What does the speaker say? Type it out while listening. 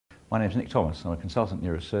My name is Nick Thomas. I'm a consultant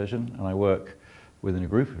neurosurgeon and I work within a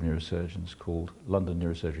group of neurosurgeons called London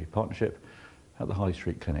Neurosurgery Partnership at the Harley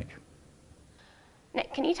Street Clinic.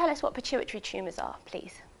 Nick, can you tell us what pituitary tumours are,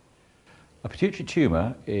 please? A pituitary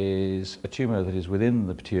tumour is a tumour that is within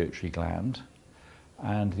the pituitary gland,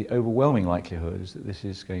 and the overwhelming likelihood is that this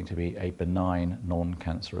is going to be a benign,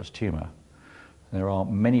 non-cancerous tumour. There are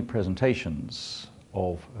many presentations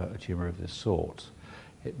of a tumour of this sort.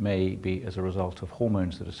 It may be as a result of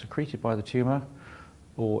hormones that are secreted by the tumour,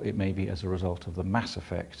 or it may be as a result of the mass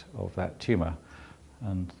effect of that tumour.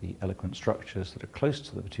 And the eloquent structures that are close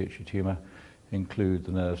to the pituitary tumour include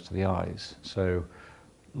the nerves to the eyes. So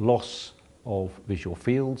loss of visual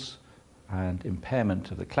fields and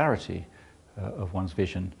impairment of the clarity of one's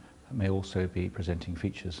vision may also be presenting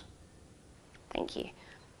features. Thank you.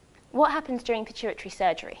 What happens during pituitary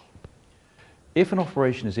surgery? If an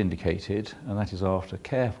operation is indicated, and that is after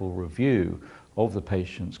careful review of the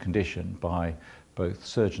patient's condition by both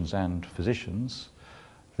surgeons and physicians,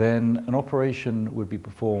 then an operation would be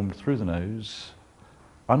performed through the nose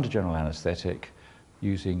under general anaesthetic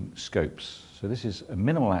using scopes. So this is a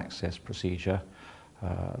minimal access procedure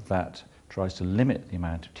that tries to limit the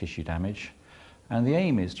amount of tissue damage, and the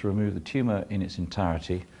aim is to remove the tumour in its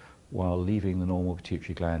entirety while leaving the normal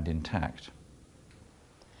pituitary gland intact.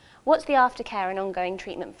 What's the aftercare and ongoing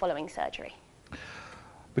treatment following surgery?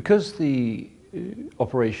 Because the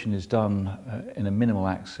operation is done in a minimal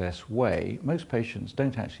access way, most patients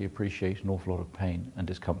don't actually appreciate an awful lot of pain and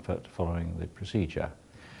discomfort following the procedure.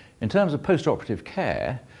 In terms of postoperative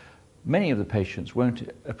care, many of the patients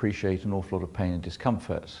won't appreciate an awful lot of pain and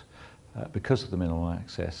discomfort because of the minimal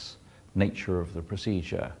access nature of the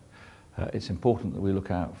procedure. It's important that we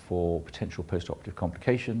look out for potential postoperative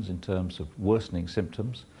complications in terms of worsening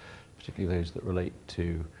symptoms, particularly those that relate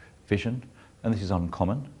to vision, and this is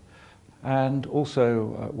uncommon, and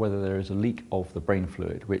also whether there is a leak of the brain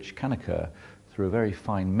fluid, which can occur through a very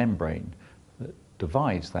fine membrane that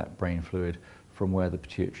divides that brain fluid from where the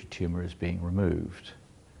pituitary tumour is being removed.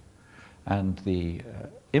 And the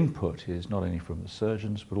input is not only from the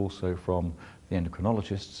surgeons but also from the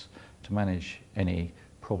endocrinologists to manage any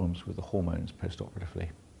problems with the hormones postoperatively.